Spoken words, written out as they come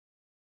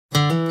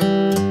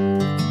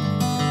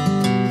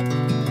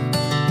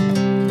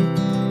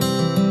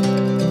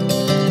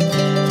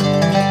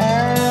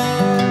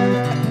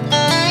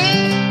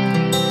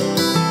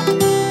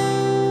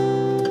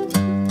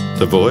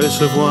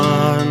voice of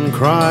one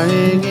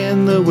crying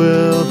in the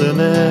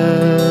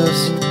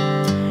wilderness,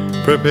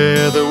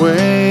 prepare the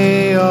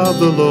way of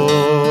the Lord.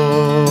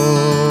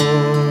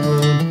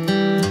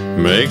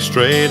 Make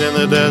straight in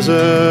the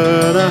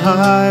desert a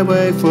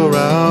highway for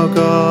our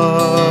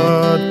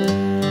God.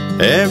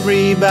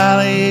 Every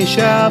valley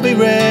shall be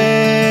raised.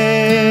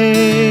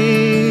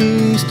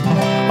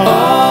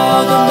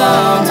 All the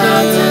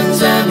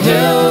mountains and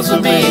hills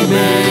will be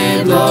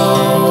made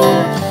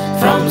low.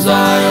 From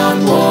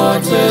Zion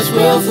waters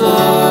will flow.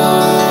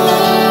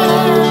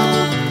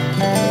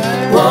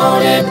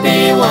 Won't it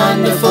be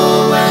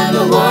wonderful when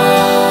the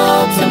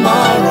world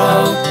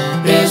tomorrow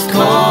is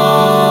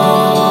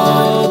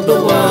called the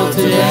world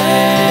today?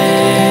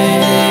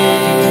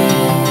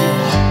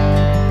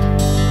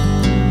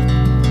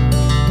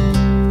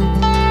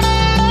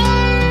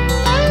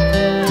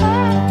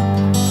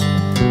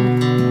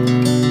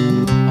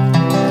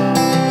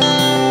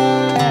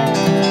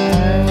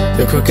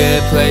 The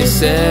crooked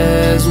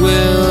places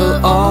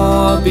will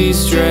all be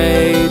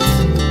straight,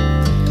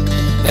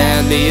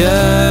 and the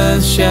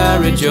earth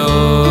shall rejoice.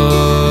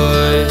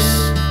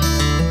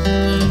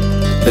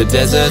 The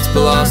deserts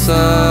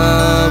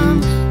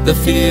blossom, the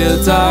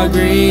fields are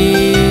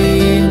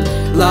green,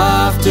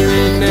 laughter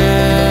in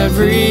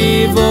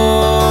every voice.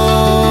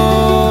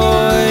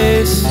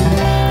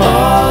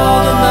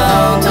 All the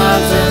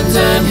mountains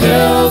and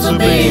hills will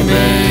be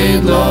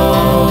made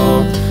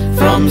low.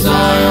 From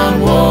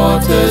Zion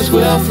waters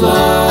will flow.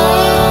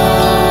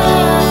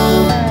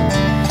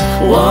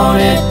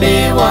 Won't it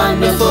be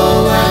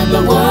wonderful when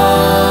the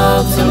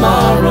world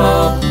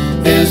tomorrow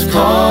is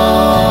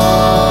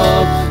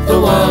called the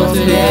world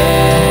today?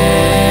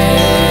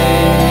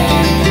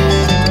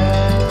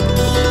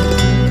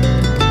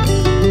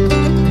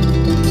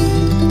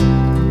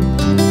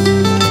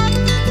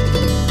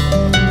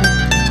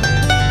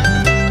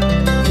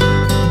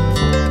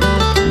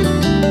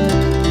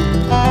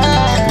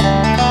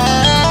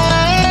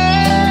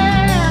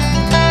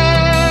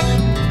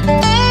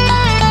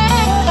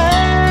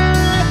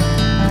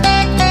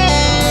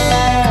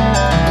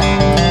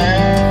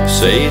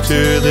 Say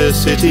to the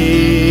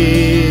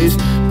cities,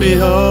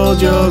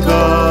 behold your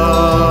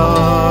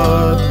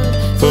God,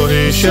 for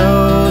he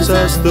shows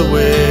us the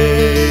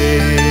way.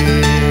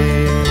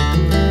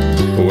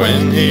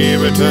 When he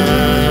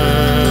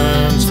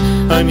returns,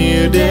 a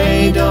new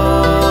day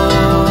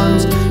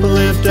dawns.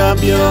 Lift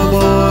up your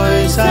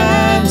voice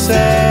and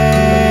say,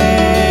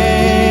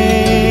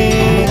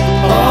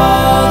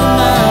 all the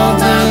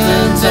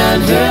mountains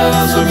and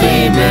hills will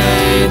be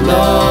made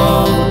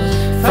low.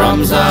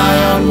 From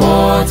Zion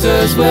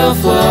waters will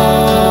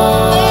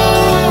flow.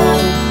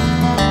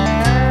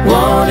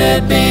 Won't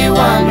it be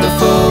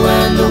wonderful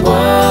when the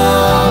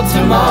world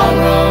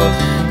tomorrow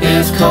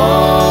is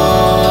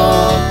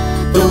called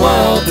the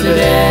world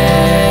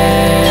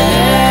today?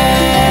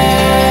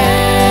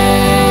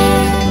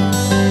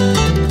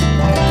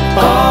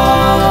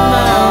 All the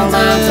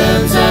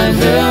mountains and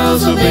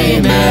hills will be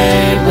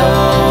made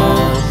low.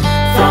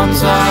 From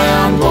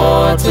Zion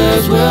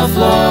waters will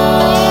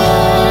flow.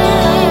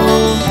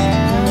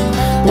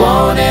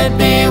 Won't it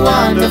be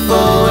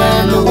wonderful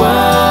when the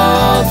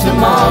world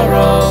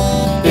tomorrow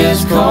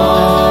is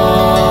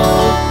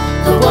called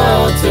the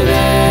world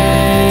today?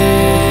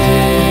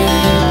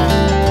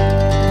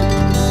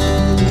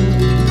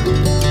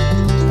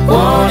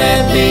 Won't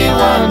it be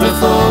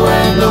wonderful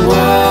when the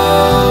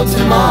world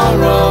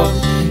tomorrow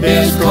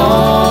is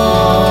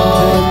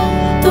called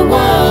the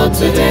world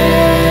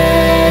today?